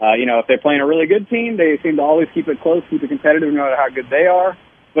 If they're playing a really good team, they seem to always keep it close, keep it competitive, no matter how good they are.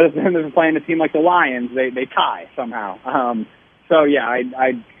 But if they're playing a team like the Lions, they tie somehow.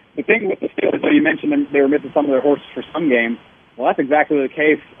 The thing with the Steelers, so you mentioned they were missing some of their horses for some games. Well, that's exactly the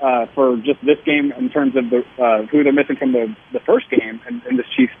case for just this game in terms of who they're missing from the first game in this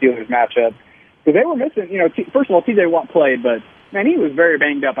Chiefs-Steelers matchup. Because they were missing, first of all, T.J. Watt played, but man, he was very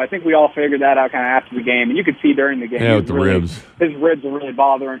banged up. I think we all figured that out kind of after the game, and you could see during the game. Yeah, with the ribs. His ribs were really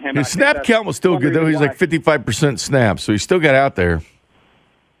bothering him. His snap count was still good, though. He's like 55% snaps, so he still got out there.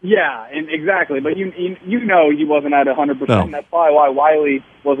 Yeah, and exactly. But he wasn't at 100%. No. That's probably why Wiley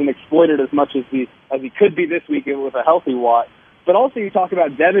wasn't exploited as much as he could be this week with a healthy Watt. But also, you talk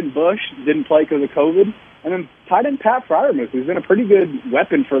about Devin Bush didn't play because of COVID, and then tight end Pat Freiermuth, who's been a pretty good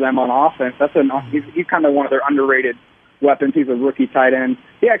weapon for them on offense. He's kind of one of their underrated weapons. He's a rookie tight end.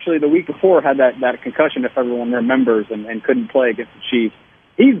 He actually, the week before, had that concussion, if everyone remembers, and couldn't play against the Chiefs.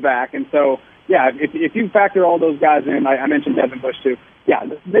 He's back, and so, yeah, if you factor all those guys in, I mentioned Devin Bush too, yeah,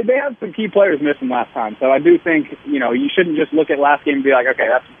 they have some key players missing last time. So I do think, you shouldn't just look at last game and be like, okay,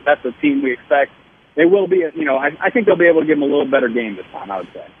 that's the team we expect. They will be, I think they'll be able to give them a little better game this time, I would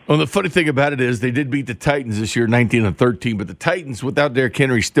say. Well, the funny thing about it is they did beat the Titans this year, 19-13, but the Titans, without Derrick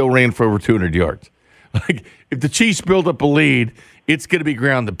Henry, still ran for over 200 yards. Like, if the Chiefs build up a lead, it's going to be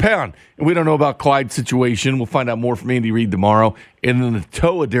ground and pound. And we don't know about Clyde's situation. We'll find out more from Andy Reid tomorrow. And then the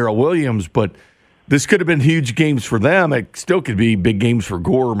toe of Darrell Williams. But this could have been huge games for them. It still could be big games for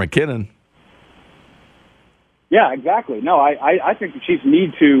Gore or McKinnon. Yeah, exactly. No, I think the Chiefs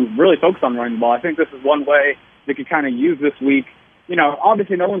need to really focus on running the ball. I think this is one way they could kind of use this week.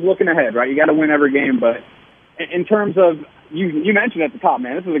 Obviously no one's looking ahead, right? You got to win every game. But in terms of, you mentioned at the top,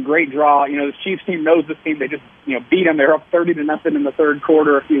 man, this is a great draw. This Chiefs team knows this team. They just, beat them. They're up 30-0 in the third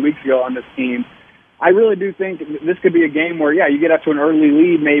quarter a few weeks ago on this team. I really do think this could be a game where, yeah, you get up to an early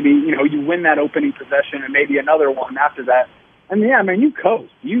lead, maybe, you win that opening possession and maybe another one after that. And yeah, man, you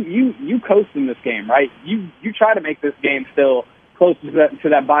coast. You coast in this game, right? You try to make this game still close to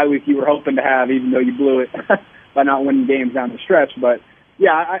that bye week you were hoping to have, even though you blew it by not winning games down the stretch. But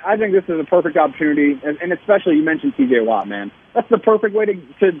yeah, I think this is a perfect opportunity, and especially you mentioned T.J. Watt, man. That's the perfect way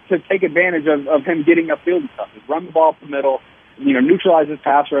to take advantage of him getting upfield and stuff. Is run the ball up the middle, neutralize his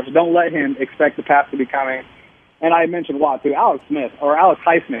pass rush. Don't let him expect the pass to be coming. And I mentioned Watt too. Alex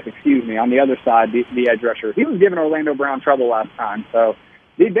Highsmith, on the other side, the edge rusher. He was giving Orlando Brown trouble last time. So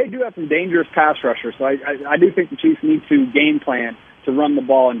they do have some dangerous pass rushers. So I do think the Chiefs need to game plan to run the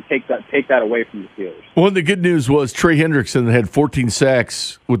ball and take that away from the Steelers. Well, the good news was Trey Hendrickson had 14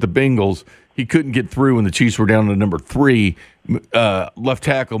 sacks with the Bengals. He couldn't get through when the Chiefs were down to number 3, left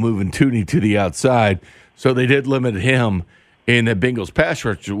tackle moving Tooney to the outside. So they did limit him in the Bengals pass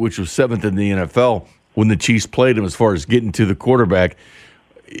rush, which was 7th in the NFL when the Chiefs played him as far as getting to the quarterback.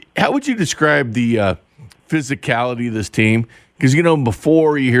 How would you describe the physicality of this team? Because,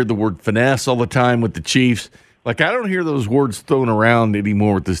 before you hear the word finesse all the time with the Chiefs. I don't hear those words thrown around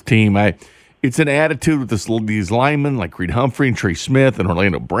anymore with this team. It's an attitude with these linemen like Reed Humphrey and Trey Smith and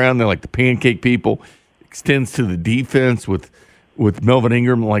Orlando Brown. They're like the pancake people. Extends to the defense with Melvin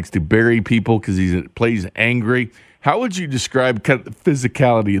Ingram, likes to bury people because he plays angry. How would you describe kind of the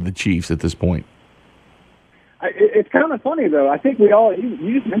physicality of the Chiefs at this point? It's kind of funny, though. I think we all,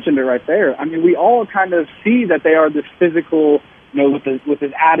 you just mentioned it right there. I mean, we all kind of see that they are this physical, with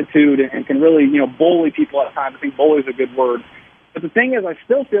this attitude and can really, bully people at times. I think bully is a good word. But the thing is, I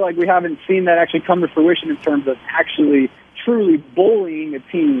still feel like we haven't seen that actually come to fruition in terms of actually truly bullying a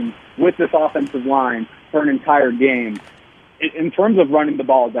team with this offensive line for an entire game in terms of running the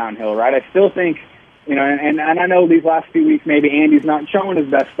ball downhill, right? I still think, and I know these last few weeks maybe Andy's not showing his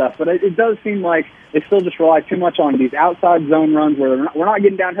best stuff, but it does seem like they still just rely too much on these outside zone runs where we're not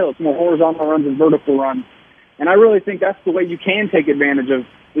getting downhill. It's more horizontal runs and vertical runs. And I really think that's the way you can take advantage of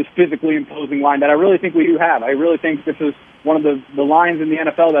this physically imposing line that I really think we do have. I really think this is one of the lines in the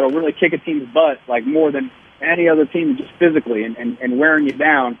NFL that will really kick a team's butt, more than any other team, just physically and wearing you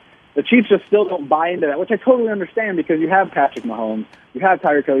down. The Chiefs just still don't buy into that, which I totally understand because you have Patrick Mahomes, you have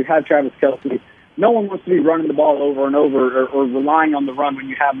Tyreek Hill, you have Travis Kelce. No one wants to be running the ball over and over or relying on the run when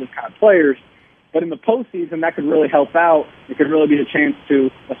you have those kind of players. But in the postseason, that could really help out. It could really be a chance to,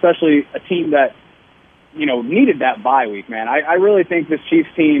 especially a team that, needed that bye week, man. I really think this Chiefs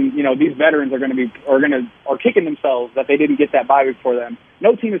team, these veterans are kicking themselves that they didn't get that bye week for them.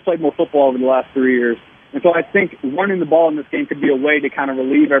 No team has played more football over the last 3 years. And so I think running the ball in this game could be a way to kind of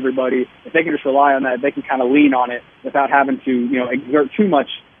relieve everybody. If they can just rely on that, they can kind of lean on it without having to, exert too much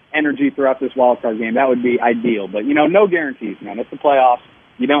energy throughout this wild card game. That would be ideal. But, no guarantees, man. It's the playoffs.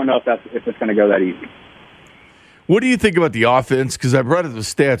 You don't know if it's going to go that easy. What do you think about the offense? Because I brought up the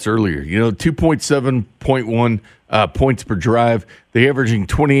stats earlier. 2.7.1 points per drive. They're averaging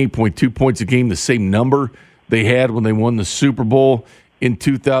 28.2 points a game, the same number they had when they won the Super Bowl in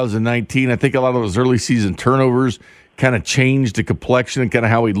 2019. I think a lot of those early season turnovers kind of changed the complexion and kind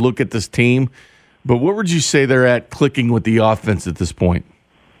of how we look at this team. But what would you say they're at clicking with the offense at this point?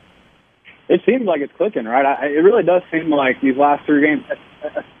 It seems like it's clicking, right? It really does seem like these last 3 games,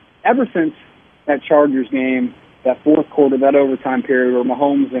 ever since that Chargers game, that fourth quarter, that overtime period where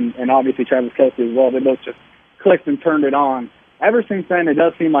Mahomes and obviously Travis Kelce as well, they both just clicked and turned it on. Ever since then, it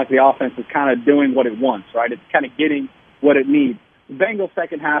does seem like the offense is kind of doing what it wants, right? It's kind of getting what it needs. The Bengals'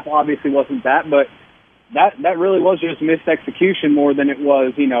 second half obviously wasn't that, but that really was just missed execution more than it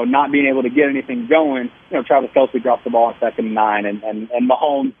was, not being able to get anything going. Travis Kelce dropped the ball on 2nd and 9, and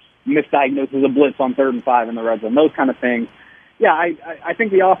Mahomes misdiagnoses a blitz on 3rd and 5 in the red zone, those kind of things. Yeah, I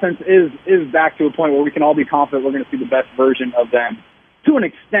think the offense is back to a point where we can all be confident we're going to see the best version of them to an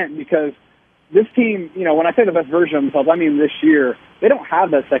extent because this team, when I say the best version of themselves, I mean this year, they don't have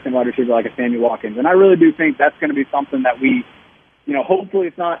that second wide receiver like a Sammy Watkins. And I really do think that's going to be something that we, hopefully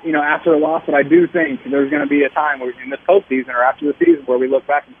it's not, after a loss, but I do think there's going to be a time where in this postseason or after the season where we look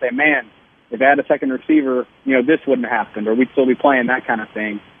back and say, man, if they had a second receiver, this wouldn't have happened or we'd still be playing that kind of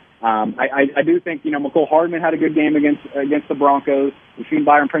thing. I do think, McCole Hardman had a good game against the Broncos. We've seen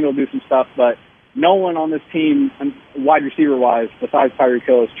Byron Pringle do some stuff, but no one on this team, wide receiver-wise, besides Tyreek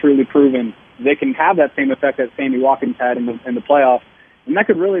Hill, has truly proven they can have that same effect that Sammy Watkins had in the playoffs. And that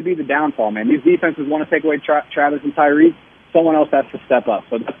could really be the downfall, man. These defenses want to take away Travis and Tyreek. Someone else has to step up.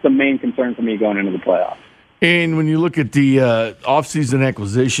 So that's the main concern for me going into the playoffs. And when you look at the offseason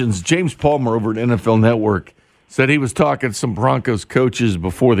acquisitions, James Palmer over at NFL Network said he was talking to some Broncos coaches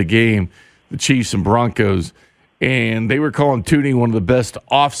before the game, the Chiefs and Broncos, and they were calling Tooney one of the best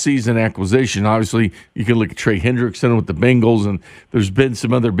offseason acquisition. Obviously, you can look at Trey Hendrickson with the Bengals, and there's been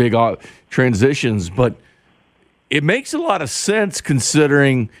some other big transitions. But it makes a lot of sense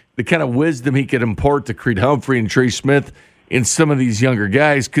considering the kind of wisdom he could impart to Creed Humphrey and Trey Smith and some of these younger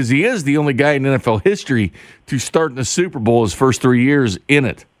guys, because he is the only guy in NFL history to start in the Super Bowl his first 3 years in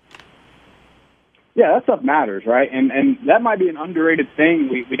it. Yeah, that stuff matters, right? And that might be an underrated thing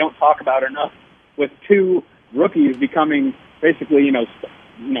we don't talk about enough, with two rookies becoming basically,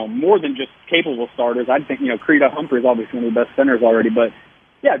 more than just capable starters. I think, Creed Humphrey is obviously one of the best centers already, but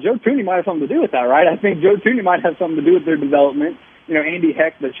yeah, Joe Thuney might have something to do with that, right? I think Joe Thuney might have something to do with their development. Andy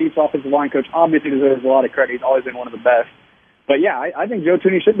Heck, the Chiefs offensive line coach, obviously deserves a lot of credit. He's always been one of the best. But yeah, I think Joe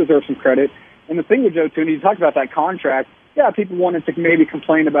Thuney should deserve some credit. And the thing with Joe Thuney, you talked about that contract. Yeah, people wanted to maybe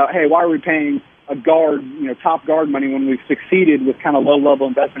complain about, hey, why are we paying a guard, top guard money when we've succeeded with kind of low-level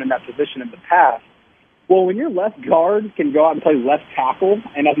investment in that position in the past? Well, when your left guard can go out and play left tackle,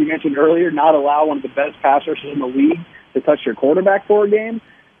 and as you mentioned earlier, not allow one of the best pass rushers in the league to touch your quarterback for a game,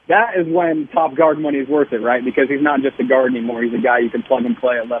 that is when top guard money is worth it, right? Because he's not just a guard anymore. He's a guy you can plug and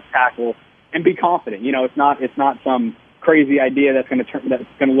play at left tackle and be confident. It's not some crazy idea that's going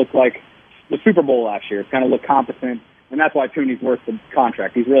to look like the Super Bowl last year. It's going to look competent, and that's why Thuney's worth the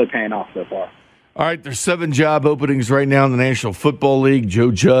contract. He's really paying off so far. All right, there's 7 job openings right now in the National Football League.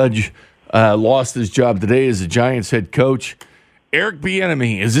 Joe Judge lost his job today as the Giants head coach. Eric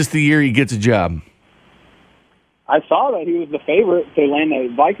Bieniemy, is this the year he gets a job? I saw that he was the favorite to land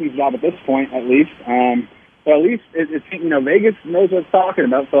the Vikings job at this point, at least. So at least it's Vegas knows what it's talking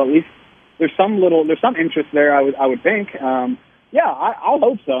about. So at least there's some interest there. I would think. I'll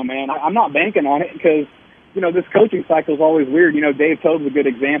hope so, man. I'm not banking on it because this coaching cycle is always weird. Dave Toad's a good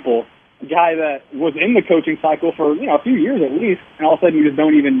example. A guy that was in the coaching cycle for a few years at least, and all of a sudden you just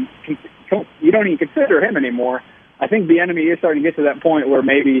don't even consider him anymore. I think Bieniemy is starting to get to that point where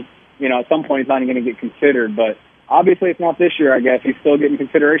maybe at some point he's not even going to get considered, but. Obviously, it's not this year, I guess. He's still getting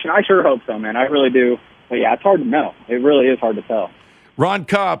consideration. I sure hope so, man. I really do. But, yeah, it's hard to know. It really is hard to tell. Ron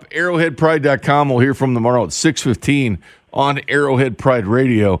Kopp, ArrowheadPride.com. We'll hear from him tomorrow at 6:15 on Arrowhead Pride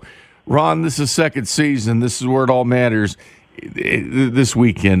Radio. Ron, this is second season. This is where it all matters. This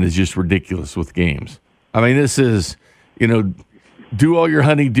weekend is just ridiculous with games. I mean, this is, do all your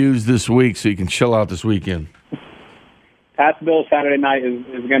honeydews this week so you can chill out this weekend. Pats Bills Saturday night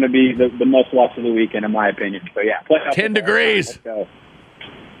is going to be the most watch of the weekend, in my opinion. So, yeah. 10 degrees. Let's go.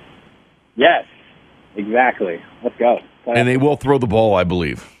 Yes, exactly. Let's go. And they will throw the ball, I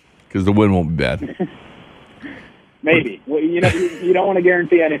believe, because the wind won't be bad. Maybe. Well, you don't want to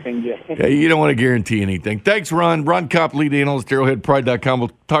guarantee anything, Jay. Yeah, you don't want to guarantee anything. Thanks, Ron. Ron Kopp, lead analyst, ArrowheadPride.com.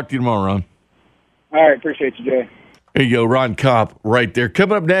 We'll talk to you tomorrow, Ron. All right. Appreciate you, Jay. There you go, Ron Kopp right there.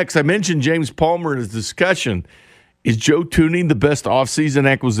 Coming up next, I mentioned James Palmer in his discussion. Is Joe Thuney the best offseason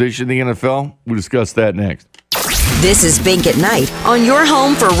acquisition in the NFL? We'll discuss that next. This is Bink at Night on your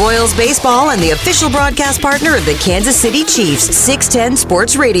home for Royals baseball and the official broadcast partner of the Kansas City Chiefs, 610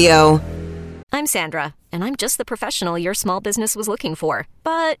 Sports Radio. I'm Sandra, and I'm just the professional your small business was looking for.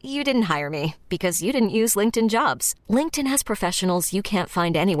 But you didn't hire me because you didn't use LinkedIn Jobs. LinkedIn has professionals you can't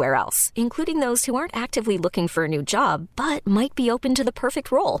find anywhere else, including those who aren't actively looking for a new job, but might be open to the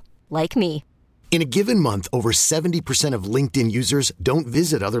perfect role, like me. In a given month, over 70% of LinkedIn users don't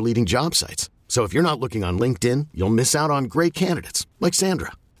visit other leading job sites. So if you're not looking on LinkedIn, you'll miss out on great candidates like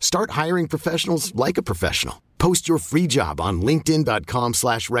Sandra. Start hiring professionals like a professional. Post your free job on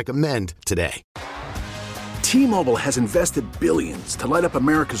linkedin.com/recommend today. T-Mobile has invested billions to light up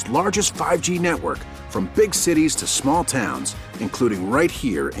America's largest 5G network, from big cities to small towns, including right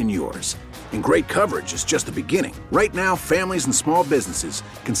here in yours. And great coverage is just the beginning. Right now, families and small businesses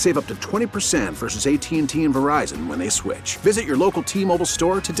can save up to 20% versus AT&T and Verizon when they switch. Visit your local T-Mobile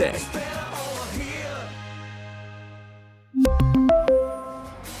store today.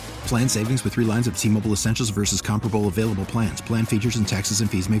 Plan savings with 3 lines of T-Mobile Essentials versus comparable available plans. Plan features and taxes and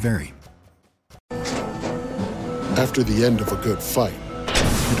fees may vary. After the end of a good fight,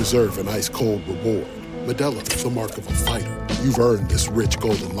 you deserve an ice-cold reward. Modelo is the mark of a fighter. You've earned this rich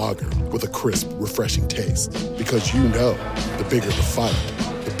golden lager with a crisp, refreshing taste. Because you know, the bigger the fight,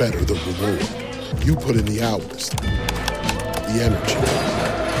 the better the reward. You put in the hours, the energy,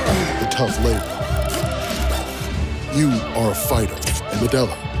 the tough labor. You are a fighter, and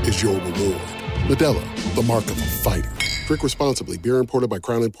Modelo is your reward. Modelo, the mark of a fighter. Drink responsibly. Beer imported by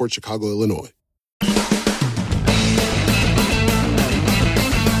Crown Imports, Chicago, Illinois.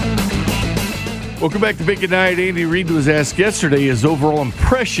 Welcome back to Bink at Night. Andy Reid was asked yesterday his overall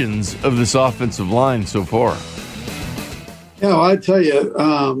impressions of this offensive line so far. Yeah, well, I tell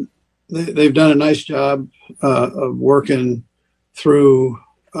you, they've done a nice job of working through,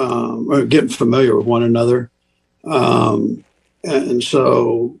 or getting familiar with one another. And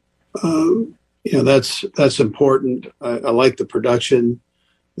so that's important. I like the production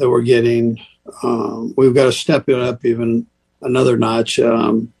that we're getting. We've got to step it up even another notch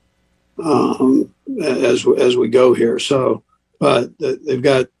as we go here. So, but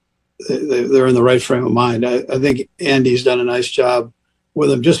they're in the right frame of mind. I think Andy's done a nice job with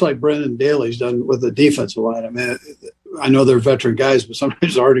them, just like Brendan Daly's done with the defensive line. I mean, I know they're veteran guys, but sometimes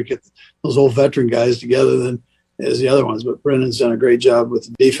it's hard to get those old veteran guys together than as the other ones. But Brendan's done a great job with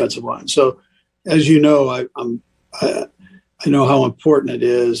the defensive line. So, as you know, I know how important it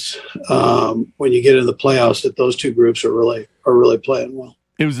is when you get into the playoffs that those two groups are really playing well.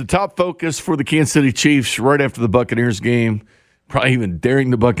 It was a top focus for the Kansas City Chiefs right after the Buccaneers game, probably even during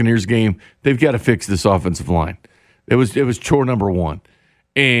the Buccaneers game. They've got to fix this offensive line. It was chore number one.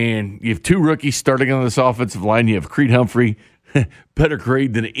 And you have two rookies starting on this offensive line. You have Creed Humphrey, better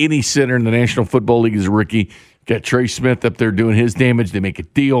grade than any center in the National Football League as a rookie. Got Trey Smith up there doing his damage. They make a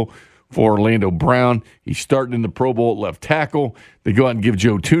deal for Orlando Brown. He's starting in the Pro Bowl at left tackle. They go out and give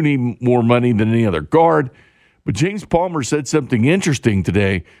Joe Thuney more money than any other guard. But James Palmer said something interesting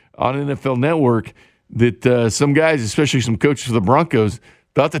today on NFL Network that some guys, especially some coaches for the Broncos,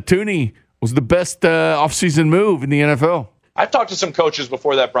 thought that Thuney was the best offseason move in the NFL. I've talked to some coaches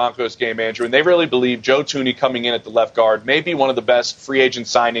before that Broncos game, Andrew, and they really believe Joe Thuney coming in at the left guard may be one of the best free agent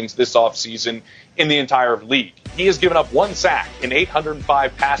signings this offseason in the entire league. He has given up one sack in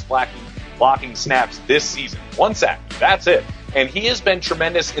 805 pass blocking snaps this season. One sack. That's it. And he has been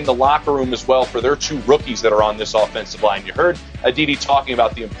tremendous in the locker room as well for their two rookies that are on this offensive line. You heard Aditi talking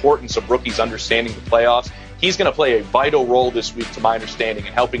about the importance of rookies understanding the playoffs. He's going to play a vital role this week, to my understanding,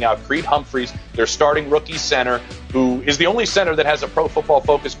 in helping out Creed Humphreys, their starting rookie center, who is the only center that has a Pro Football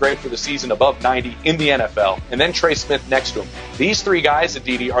Focus grade for the season above 90 in the NFL, and then Trey Smith next to him. These three guys,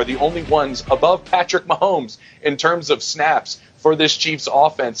 Aditi, are the only ones above Patrick Mahomes in terms of snaps for this Chiefs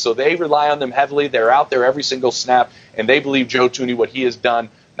offense, so they rely on them heavily. They're out there every single snap, and they believe Joe Thuney, what he has done,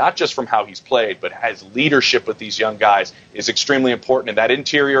 not just from how he's played, but his leadership with these young guys, is extremely important. And that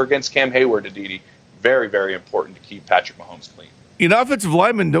interior against Cam Hayward, Aditi, very, very important to keep Patrick Mahomes clean. Offensive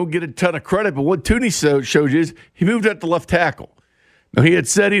linemen don't get a ton of credit, but what Thuney showed you is he moved out to left tackle. Now, he had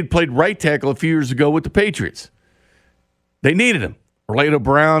said he had played right tackle a few years ago with the Patriots. They needed him. Orlando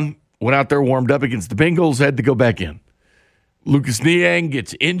Brown went out there, warmed up against the Bengals, had to go back in. Lucas Niang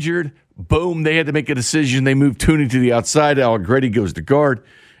gets injured. Boom, they had to make a decision. They moved Thuney to the outside. Allegretti goes to guard.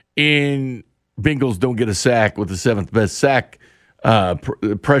 And Bengals don't get a sack with the seventh best sack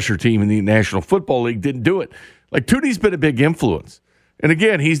pressure team in the National Football League. Didn't do it. Like, Thuney's been a big influence. And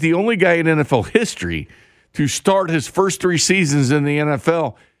again, he's the only guy in NFL history to start his first 3 seasons in the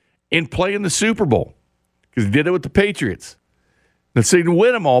NFL and play in the Super Bowl, because he did it with the Patriots. Let's say he didn't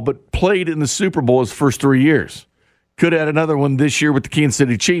win them all, but played in the Super Bowl his first 3 years. Could add another one this year with the Kansas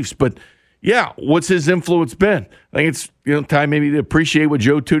City Chiefs. But, yeah, what's his influence been? I think it's time maybe to appreciate what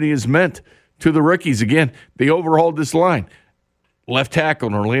Joe Thuney has meant to the rookies. Again, they overhauled this line. Left tackle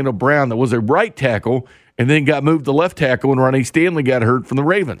and Orlando Brown that was a right tackle and then got moved to left tackle when Ronnie Stanley got hurt from the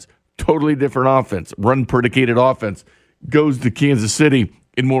Ravens. Totally different offense. Run-predicated offense. Goes to Kansas City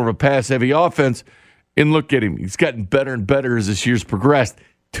in more of a pass-heavy offense. And look at him. He's gotten better and better as this year's progressed.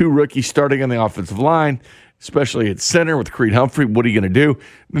 2 rookies starting on the offensive line, especially at center with Creed Humphrey. What are you going to do?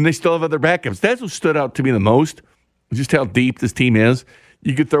 And they still have other backups. That's what stood out to me the most, just how deep this team is.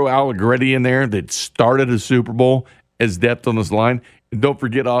 You could throw Allegretti in there that started a Super Bowl as depth on this line. And don't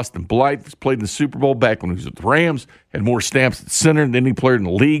forget Austin Blythe, who's played in the Super Bowl back when he was with the Rams, had more snaps at center than any player in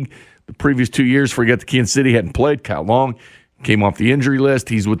the league. The previous 2 years before he got to Kansas City, hadn't played. Kyle Long came off the injury list.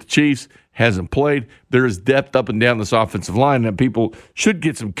 He's with the Chiefs, hasn't played. There is depth up and down this offensive line, and people should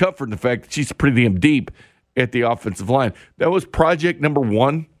get some comfort in the fact that she's pretty damn deep at the offensive line. That was project number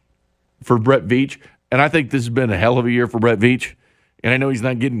 1 for Brett Veach, and I think this has been a hell of a year for Brett Veach. And I know he's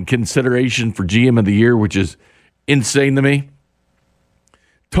not getting consideration for GM of the year, which is insane to me.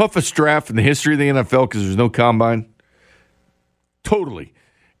 Toughest draft in the history of the NFL because there's no combine. Totally.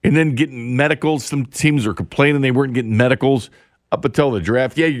 And then getting medicals. Some teams are complaining they weren't getting medicals up until the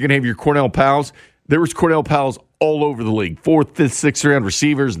draft. Yeah, you're going to have your Cornell Powells. There was Cornell Powells all over the league. 4th, 5th, 6th round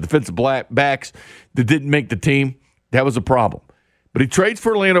receivers, defensive backs that didn't make the team. That was a problem. But he trades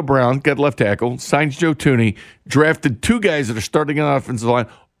for Orlando Brown, got left tackle, signs Joe Thuney, drafted 2 guys that are starting on the offensive line.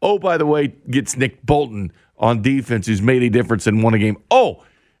 Oh, by the way, gets Nick Bolton on defense, who's made a difference and won a game. Oh,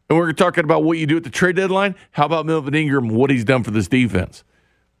 and we're talking about what you do at the trade deadline. How about Melvin Ingram, what he's done for this defense?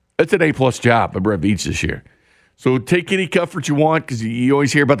 That's an A-plus job by Brett Veach this year. So take any comfort you want, because you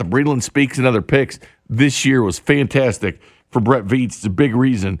always hear about the Breeland Speaks and other picks. This year was fantastic for Brett Veach. It's a big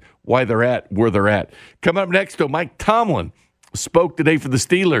reason why they're at where they're at. Coming up next, though, Mike Tomlin spoke today for the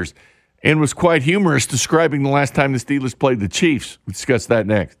Steelers, and was quite humorous describing the last time the Steelers played the Chiefs. We'll discuss that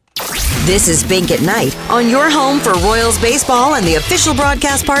next. This is Bink at Night on your home for Royals baseball and the official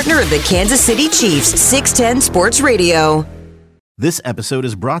broadcast partner of the Kansas City Chiefs, 610 Sports Radio. This episode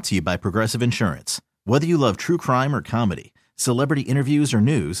is brought to you by Progressive Insurance. Whether you love true crime or comedy, celebrity interviews or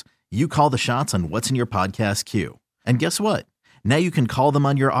news, you call the shots on what's in your podcast queue. And guess what? Now you can call them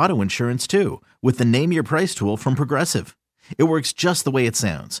on your auto insurance too with the Name Your Price tool from Progressive. It works just the way it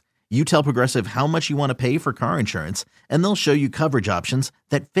sounds. You tell Progressive how much you want to pay for car insurance, and they'll show you coverage options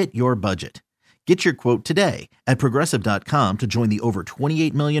that fit your budget. Get your quote today at Progressive.com to join the over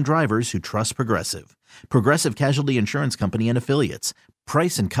 28 million drivers who trust Progressive. Progressive Casualty Insurance Company and Affiliates.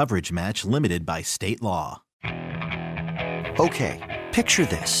 Price and coverage match limited by state law. Okay, picture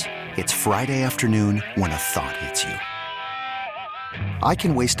this. It's Friday afternoon when a thought hits you. I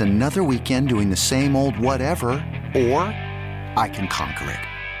can waste another weekend doing the same old whatever, or I can conquer it.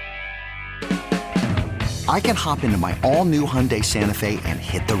 I can hop into my all-new Hyundai Santa Fe and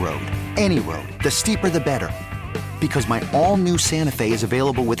hit the road. Any road. The steeper, the better. Because my all-new Santa Fe is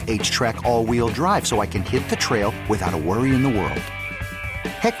available with H-Track all-wheel drive, so I can hit the trail without a worry in the world.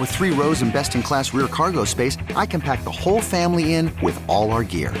 Heck, with 3 rows and best-in-class rear cargo space, I can pack the whole family in with all our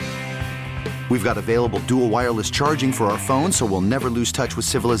gear. We've got available dual wireless charging for our phones, so we'll never lose touch with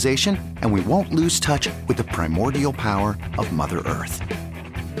civilization, and we won't lose touch with the primordial power of Mother Earth.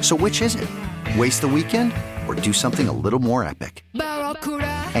 So which is it? Waste the weekend or do something a little more epic?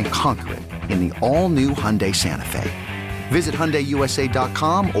 And conquer it in the all-new Hyundai Santa Fe. Visit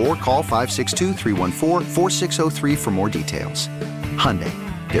HyundaiUSA.com or call 562-314-4603 for more details. Hyundai,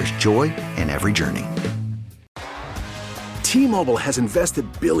 there's joy in every journey. T-Mobile has invested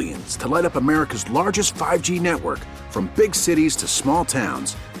billions to light up America's largest 5G network, from big cities to small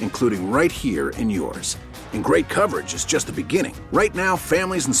towns, including right here in yours. And great coverage is just the beginning. Right now,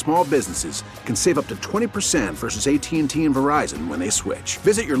 families and small businesses can save up to 20% versus AT&T and Verizon when they switch.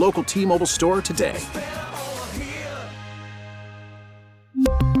 Visit your local T-Mobile store today.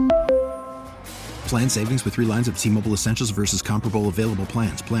 Plan savings with 3 lines of T-Mobile Essentials versus comparable available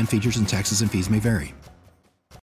plans. Plan features and taxes and fees may vary.